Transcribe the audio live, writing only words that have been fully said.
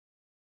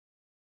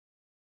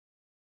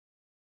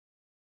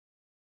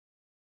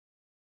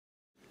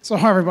So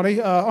hi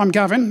everybody, I'm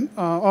Gavin.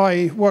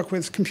 I work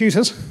with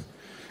computers,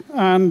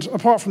 and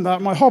apart from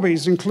that, my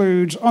hobbies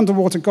include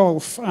underwater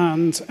golf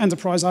and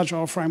enterprise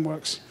agile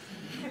frameworks.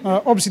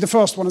 Obviously the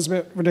first one is a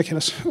bit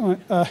ridiculous.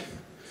 Now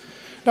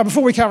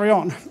before we carry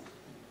on,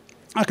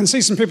 I can see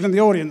some people in the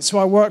audience who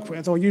I work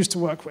with or used to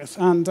work with,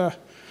 and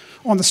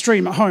on the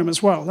stream at home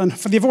as well. And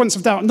for the avoidance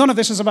of doubt, none of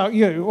this is about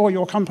you or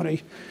your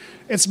company.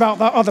 It's about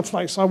that other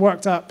place I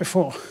worked at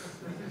before.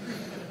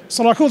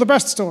 So like all the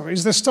best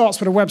stories, this starts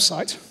with a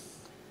website.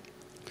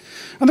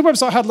 And the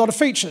website had a lot of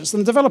features,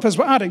 and developers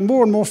were adding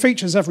more and more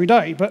features every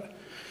day, but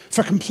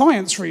for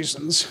compliance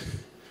reasons,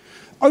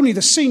 only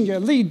the senior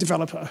lead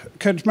developer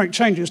could make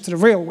changes to the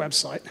real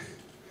website.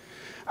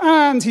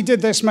 And he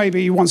did this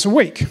maybe once a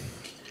week,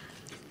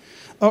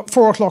 at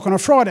 4 o'clock on a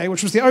Friday,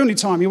 which was the only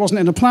time he wasn't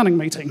in a planning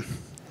meeting.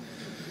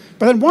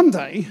 But then one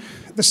day,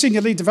 the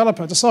senior lead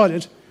developer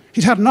decided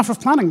he'd had enough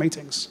of planning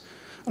meetings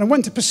and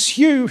went to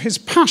pursue his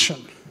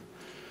passion.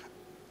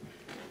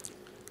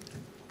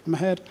 I'm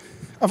ahead.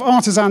 Of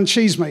artisan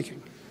cheese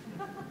making.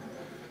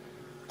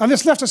 And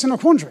this left us in a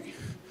quandary.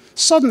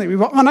 Suddenly, we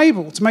were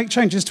unable to make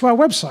changes to our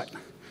website.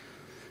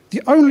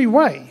 The only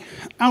way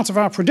out of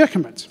our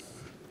predicament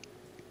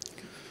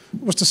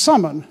was to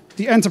summon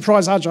the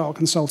enterprise agile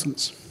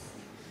consultants.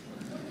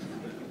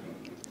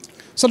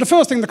 So the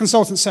first thing the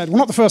consultants said, well,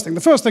 not the first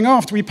thing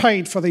after we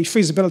paid for the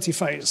feasibility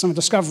phase and the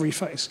discovery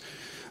phase,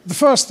 the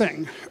first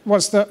thing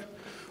was that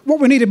what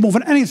we needed more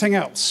than anything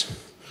else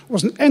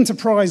was an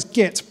enterprise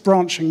Git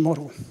branching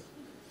model.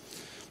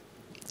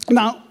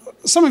 Now,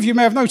 some of you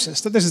may have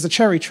noticed that this is a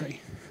cherry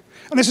tree.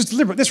 And this is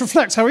deliberate. This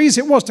reflects how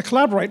easy it was to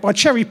collaborate by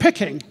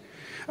cherry-picking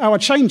our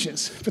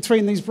changes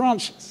between these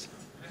branches.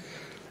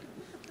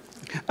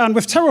 And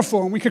with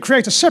Terraform, we could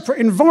create a separate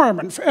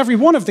environment for every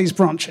one of these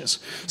branches,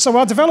 so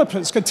our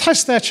developers could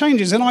test their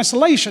changes in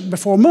isolation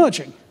before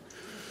merging,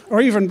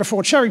 or even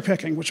before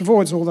cherry-picking, which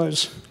avoids all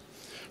those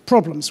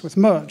problems with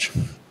merge.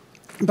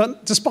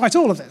 But despite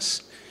all of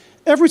this,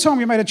 every time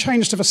we made a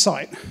change to the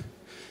site,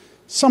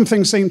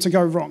 something seemed to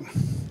go wrong.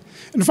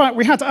 In fact,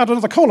 we had to add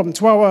another column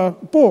to our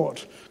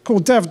board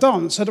called dev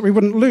done so that we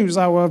wouldn't lose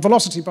our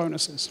velocity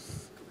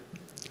bonuses.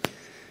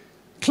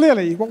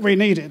 Clearly, what we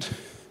needed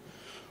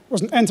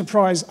was an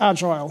enterprise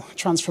agile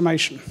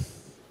transformation.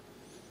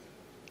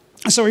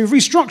 So we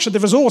restructured the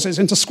resources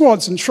into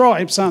squads and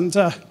tribes and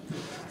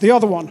the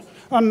other one.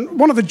 And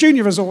one of the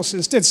junior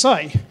resources did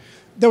say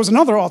there was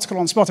another article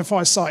on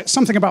Spotify's site,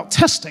 something about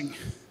testing.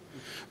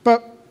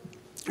 But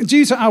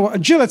due to our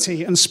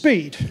agility and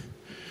speed,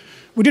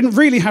 we didn't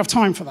really have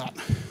time for that.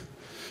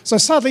 So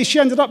sadly, she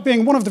ended up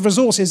being one of the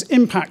resources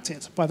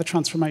impacted by the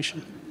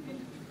transformation.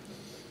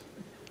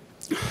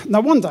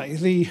 Now, one day,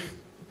 the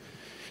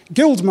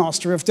guild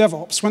master of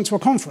DevOps went to a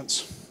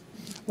conference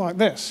like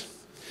this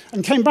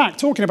and came back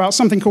talking about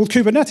something called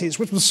Kubernetes,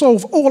 which would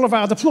solve all of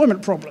our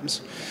deployment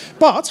problems.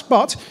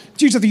 But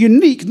due to the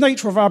unique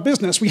nature of our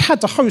business, we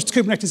had to host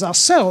Kubernetes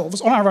ourselves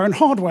on our own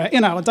hardware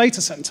in our data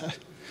center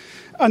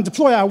and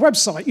deploy our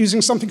website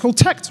using something called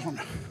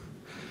Tecton.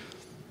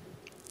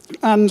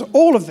 And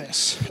all of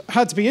this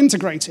had to be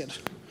integrated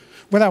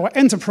with our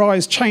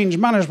enterprise change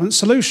management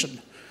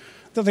solution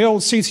that the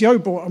old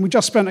CTO bought, and we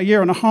just spent a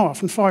year and a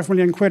half and 5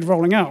 million quid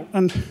rolling out.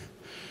 And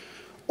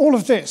all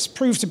of this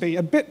proved to be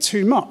a bit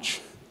too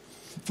much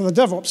for the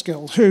DevOps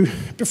Guild, who,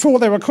 before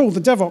they were called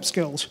the DevOps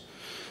Guild,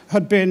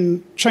 had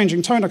been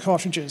changing toner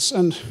cartridges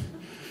and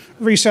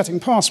resetting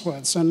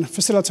passwords and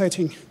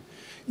facilitating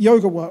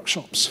yoga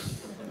workshops.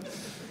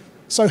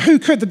 So who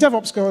could the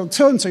DevOps Guild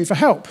turn to for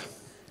help?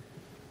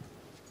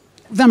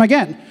 Them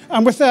again.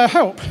 And with their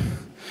help,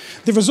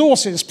 the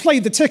resources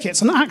played the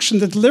tickets and actioned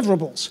the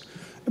deliverables.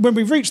 When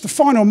we reached the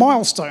final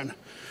milestone,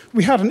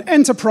 we had an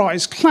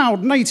enterprise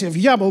cloud-native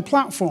YAML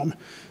platform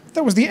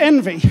that was the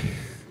envy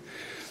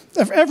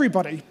of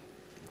everybody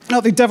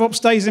at the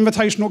DevOpsDays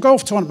Invitational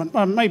Golf Tournament.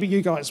 Maybe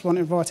you guys weren't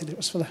invited, it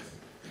was for the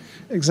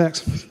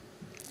execs.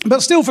 But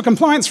still, for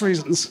compliance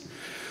reasons,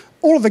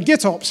 all of the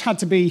GitOps had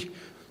to be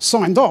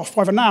signed off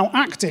by the now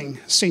acting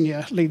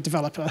senior lead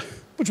developer,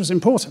 which was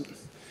important,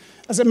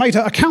 as it made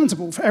her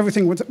accountable for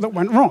everything that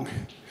went wrong.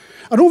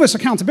 And all this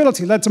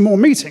accountability led to more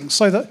meetings,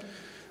 so that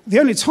the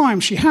only time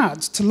she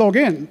had to log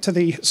in to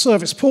the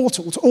service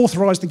portal to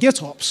authorize the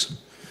GitOps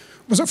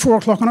was at 4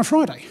 o'clock on a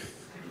Friday.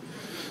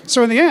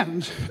 So in the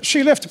end,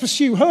 she left to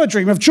pursue her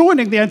dream of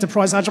joining the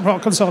Enterprise Agile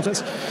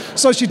Consultants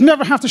so she'd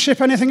never have to ship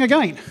anything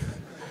again.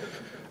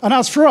 And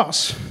as for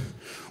us,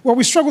 well,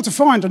 we struggled to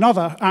find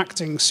another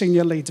acting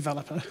senior lead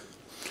developer.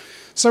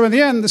 So in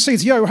the end, the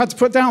CTO had to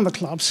put down the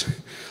clubs,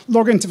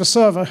 log into the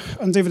server,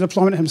 and do the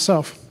deployment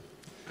himself.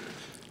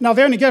 Now,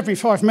 they only gave me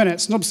 5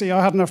 minutes, and obviously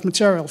I had enough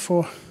material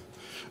for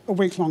a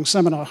week-long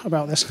seminar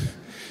about this.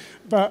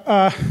 But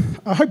I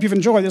hope you've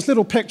enjoyed this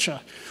little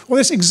picture, or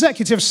this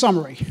executive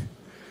summary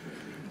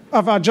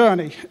of our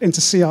journey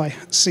into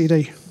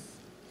CI/CD.